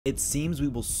it seems we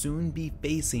will soon be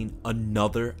facing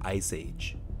another ice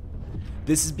age.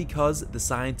 This is because the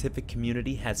scientific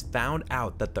community has found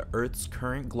out that the Earth's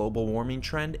current global warming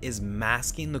trend is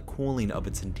masking the cooling of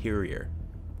its interior.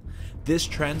 This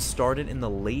trend started in the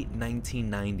late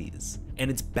 1990s,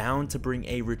 and it's bound to bring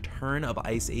a return of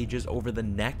ice ages over the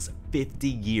next 50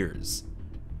 years.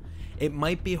 It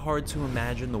might be hard to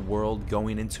imagine the world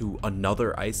going into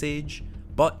another ice age,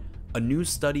 but a new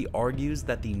study argues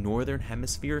that the northern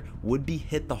hemisphere would be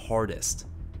hit the hardest.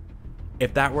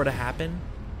 If that were to happen,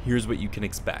 here's what you can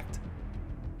expect.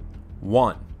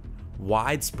 1.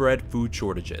 Widespread food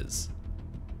shortages.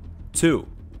 2.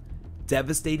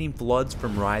 Devastating floods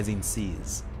from rising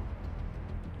seas.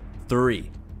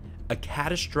 3. A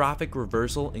catastrophic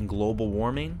reversal in global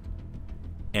warming.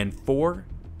 And 4.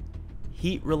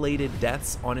 Heat-related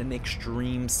deaths on an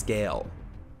extreme scale.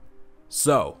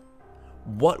 So,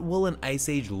 what will an ice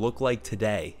age look like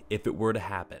today if it were to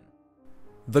happen?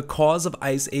 The cause of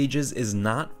ice ages is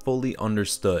not fully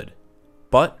understood,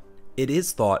 but it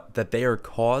is thought that they are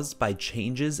caused by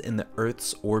changes in the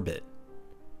Earth's orbit.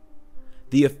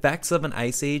 The effects of an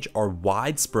ice age are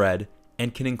widespread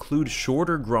and can include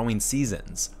shorter growing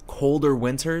seasons, colder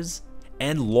winters,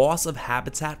 and loss of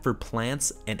habitat for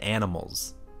plants and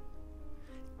animals.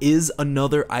 Is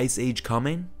another ice age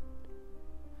coming?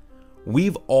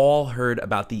 We've all heard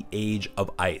about the age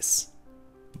of ice,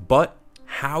 but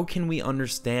how can we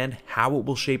understand how it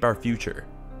will shape our future?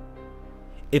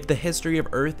 If the history of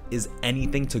Earth is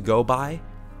anything to go by,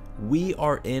 we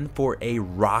are in for a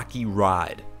rocky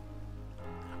ride.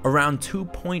 Around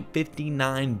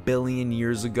 2.59 billion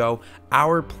years ago,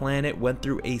 our planet went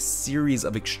through a series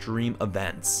of extreme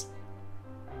events.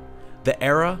 The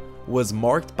era was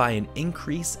marked by an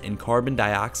increase in carbon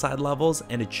dioxide levels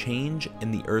and a change in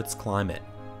the Earth's climate.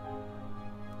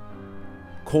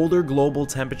 Colder global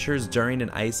temperatures during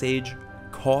an ice age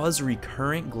cause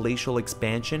recurrent glacial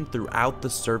expansion throughout the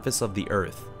surface of the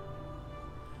Earth.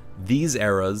 These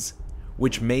eras,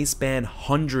 which may span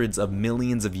hundreds of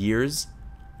millions of years,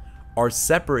 are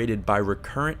separated by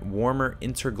recurrent warmer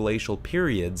interglacial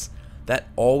periods that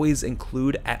always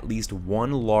include at least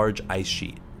one large ice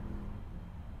sheet.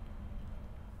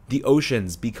 The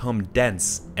oceans become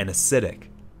dense and acidic,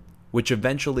 which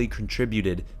eventually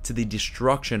contributed to the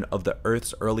destruction of the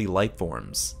Earth's early life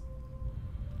forms.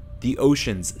 The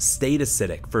oceans stayed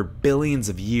acidic for billions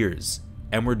of years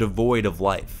and were devoid of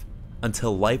life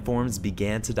until life forms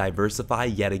began to diversify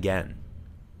yet again.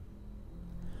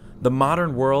 The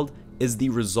modern world is the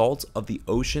result of the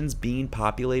oceans being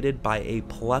populated by a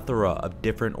plethora of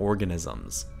different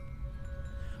organisms.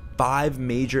 5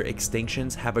 major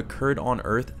extinctions have occurred on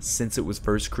Earth since it was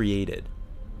first created.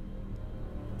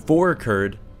 4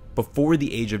 occurred before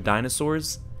the age of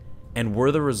dinosaurs and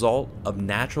were the result of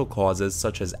natural causes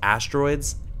such as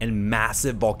asteroids and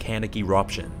massive volcanic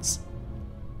eruptions.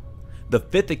 The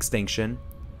 5th extinction,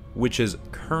 which is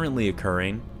currently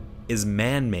occurring, is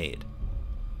man-made,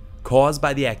 caused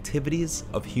by the activities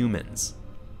of humans.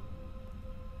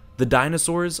 The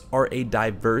dinosaurs are a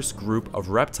diverse group of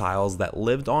reptiles that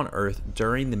lived on Earth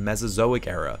during the Mesozoic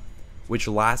era, which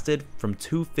lasted from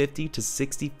 250 to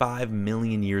 65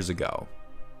 million years ago.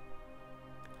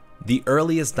 The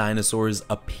earliest dinosaurs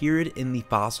appeared in the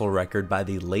fossil record by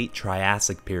the late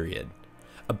Triassic period,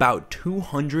 about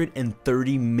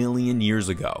 230 million years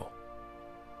ago.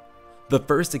 The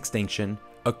first extinction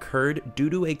occurred due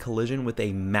to a collision with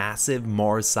a massive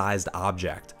Mars-sized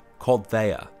object called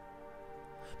Theia.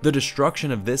 The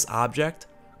destruction of this object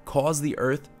caused the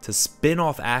Earth to spin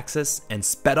off axis and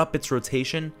sped up its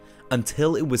rotation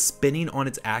until it was spinning on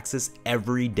its axis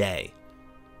every day.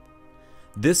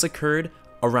 This occurred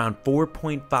around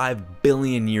 4.5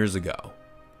 billion years ago.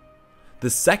 The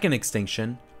second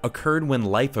extinction occurred when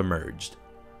life emerged.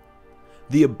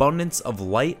 The abundance of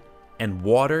light and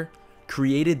water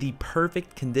created the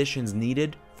perfect conditions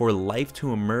needed for life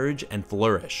to emerge and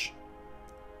flourish.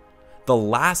 The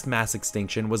last mass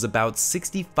extinction was about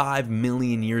 65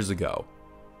 million years ago,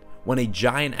 when a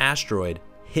giant asteroid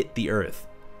hit the Earth.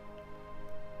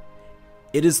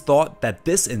 It is thought that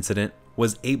this incident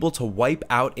was able to wipe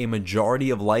out a majority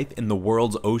of life in the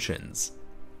world's oceans,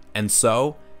 and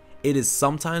so it is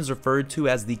sometimes referred to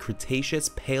as the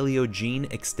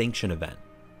Cretaceous-Paleogene extinction event.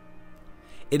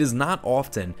 It is not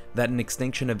often that an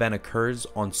extinction event occurs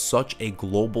on such a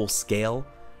global scale,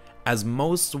 as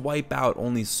most wipe out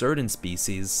only certain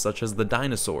species such as the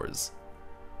dinosaurs.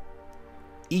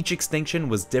 Each extinction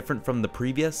was different from the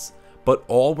previous, but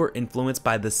all were influenced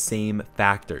by the same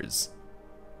factors.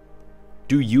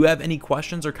 Do you have any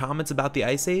questions or comments about the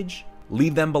Ice Age?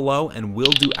 Leave them below and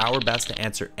we'll do our best to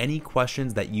answer any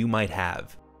questions that you might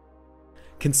have.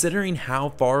 Considering how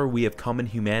far we have come in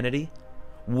humanity,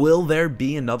 will there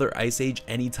be another ice age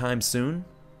anytime soon?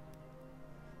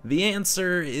 The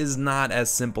answer is not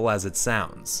as simple as it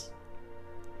sounds.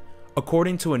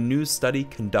 According to a new study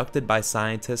conducted by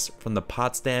scientists from the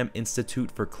Potsdam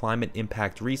Institute for Climate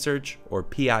Impact Research, or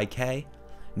PIK,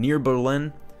 near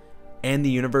Berlin, and the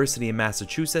University of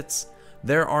Massachusetts,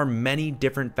 there are many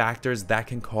different factors that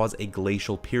can cause a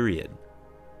glacial period.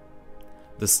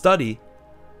 The study,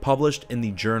 published in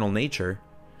the journal Nature,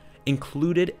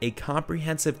 included a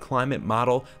comprehensive climate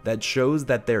model that shows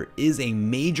that there is a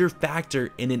major factor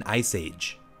in an ice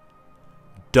age: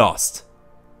 dust.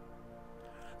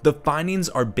 The findings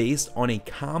are based on a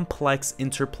complex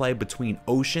interplay between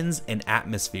oceans and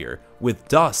atmosphere, with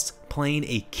dust playing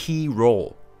a key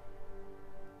role.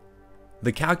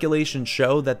 The calculations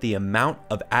show that the amount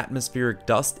of atmospheric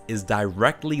dust is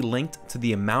directly linked to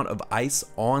the amount of ice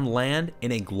on land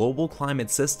in a global climate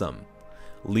system.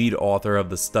 Lead author of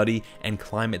the study and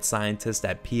climate scientist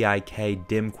at PIK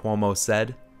Dim Cuomo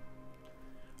said,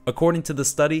 according to the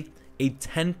study, a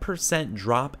 10%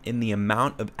 drop in the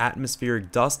amount of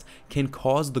atmospheric dust can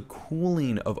cause the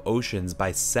cooling of oceans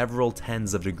by several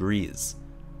tens of degrees.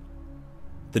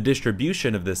 The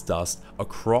distribution of this dust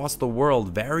across the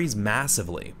world varies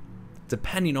massively,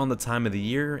 depending on the time of the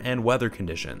year and weather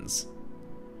conditions.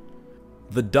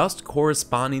 The dust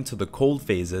corresponding to the cold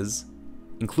phases,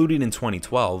 including in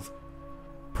 2012,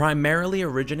 primarily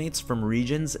originates from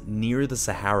regions near the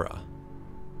Sahara.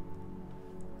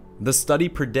 The study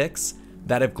predicts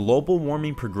that if global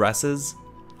warming progresses,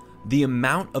 the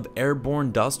amount of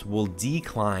airborne dust will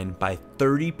decline by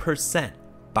 30%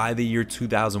 by the year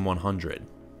 2100.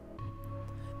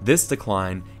 This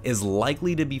decline is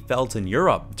likely to be felt in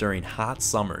Europe during hot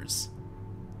summers.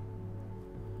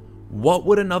 What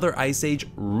would another ice age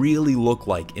really look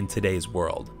like in today's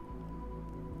world?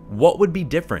 What would be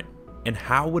different, and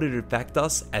how would it affect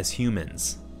us as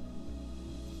humans?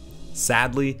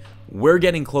 Sadly, we're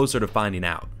getting closer to finding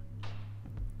out.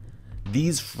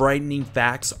 These frightening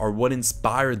facts are what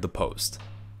inspired the post.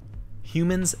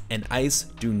 Humans and ice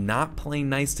do not play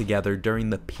nice together during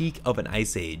the peak of an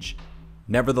ice age.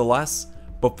 Nevertheless,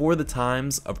 before the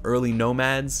times of early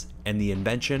nomads and the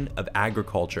invention of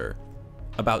agriculture,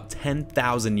 about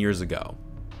 10,000 years ago.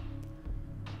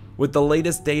 With the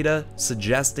latest data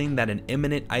suggesting that an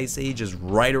imminent ice age is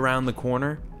right around the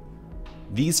corner,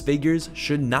 these figures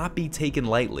should not be taken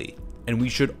lightly, and we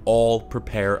should all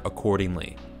prepare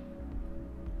accordingly.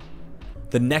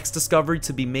 The next discovery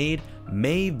to be made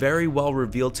may very well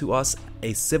reveal to us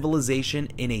a civilization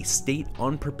in a state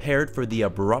unprepared for the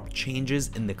abrupt changes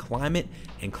in the climate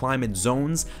and climate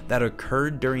zones that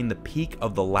occurred during the peak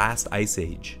of the last ice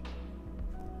age.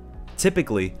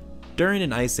 Typically, during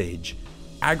an ice age,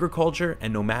 agriculture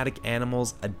and nomadic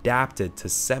animals adapted to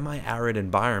semi-arid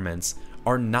environments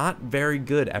are not very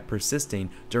good at persisting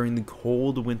during the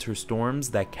cold winter storms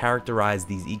that characterize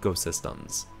these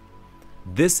ecosystems.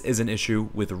 This is an issue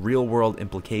with real-world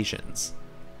implications.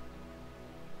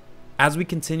 As we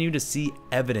continue to see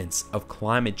evidence of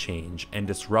climate change and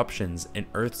disruptions in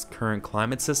Earth's current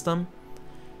climate system,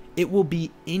 it will be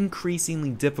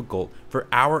increasingly difficult for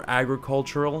our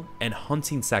agricultural and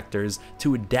hunting sectors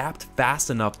to adapt fast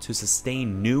enough to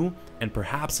sustain new and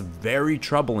perhaps very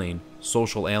troubling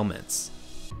social ailments.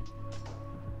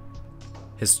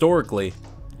 Historically,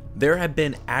 there have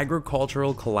been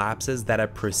agricultural collapses that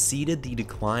have preceded the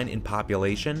decline in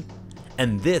population,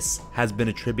 and this has been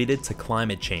attributed to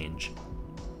climate change.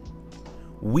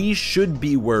 We should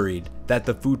be worried that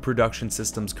the food production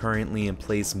systems currently in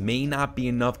place may not be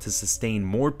enough to sustain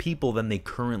more people than they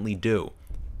currently do,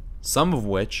 some of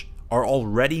which are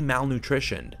already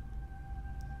malnutritioned.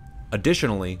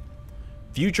 Additionally,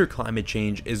 future climate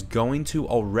change is going to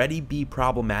already be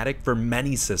problematic for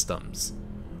many systems: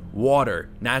 water,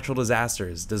 natural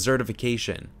disasters,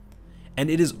 desertification, and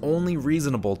it is only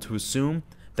reasonable to assume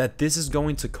that this is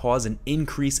going to cause an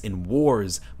increase in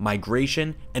wars,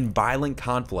 migration, and violent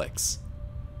conflicts.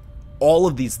 All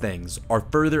of these things are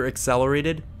further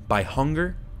accelerated by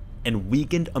hunger and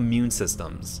weakened immune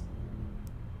systems.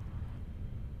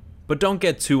 But don't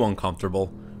get too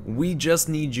uncomfortable. We just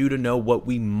need you to know what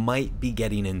we might be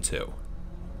getting into.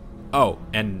 Oh,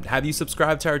 and have you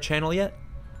subscribed to our channel yet?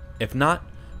 If not,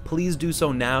 please do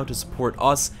so now to support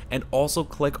us, and also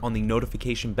click on the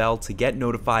notification bell to get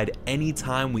notified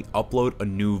anytime we upload a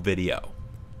new video.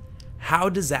 How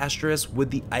disastrous would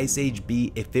the Ice Age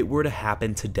be if it were to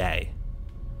happen today?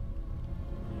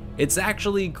 It's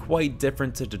actually quite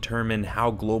different to determine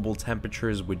how global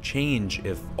temperatures would change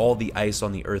if all the ice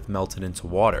on the Earth melted into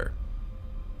water.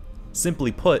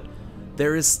 Simply put,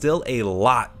 there is still a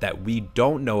lot that we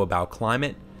don't know about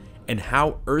climate and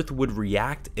how Earth would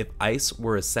react if ice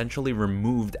were essentially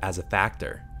removed as a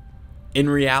factor. In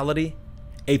reality,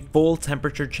 a full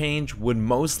temperature change would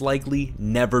most likely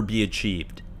never be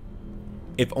achieved,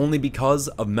 if only because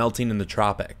of melting in the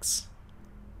tropics.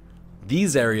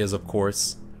 These areas, of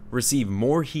course, receive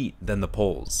more heat than the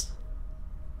poles.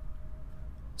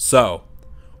 So,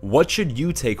 what should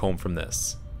you take home from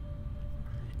this?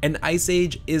 An ice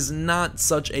age is not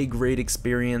such a great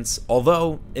experience,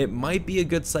 although it might be a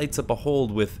good sight to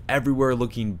behold with everywhere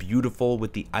looking beautiful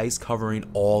with the ice covering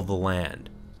all the land.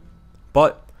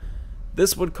 But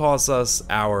this would cost us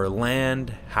our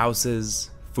land,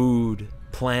 houses, food,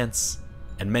 plants,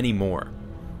 and many more.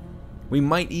 We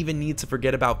might even need to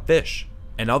forget about fish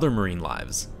and other marine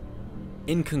lives.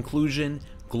 In conclusion,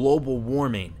 global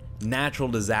warming, natural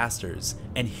disasters,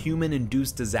 and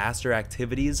human-induced disaster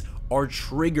activities are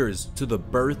triggers to the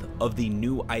birth of the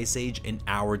new ice age in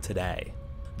our today.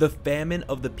 The famine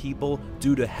of the people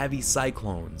due to heavy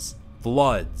cyclones,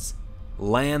 floods,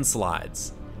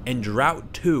 landslides, and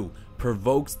drought too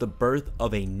provokes the birth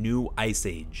of a new ice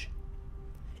age.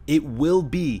 It will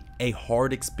be a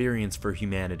hard experience for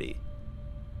humanity.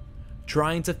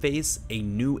 Trying to face a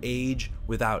new age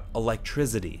without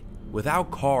electricity,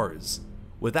 without cars,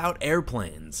 without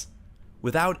airplanes,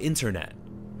 without internet,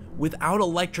 without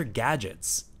electric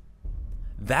gadgets.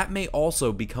 That may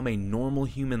also become a normal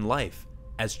human life,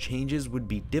 as changes would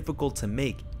be difficult to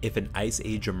make if an ice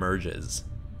age emerges.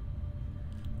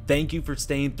 Thank you for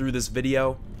staying through this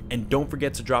video, and don't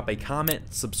forget to drop a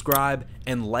comment, subscribe,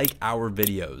 and like our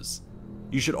videos.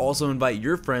 You should also invite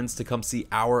your friends to come see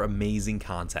our amazing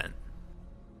content.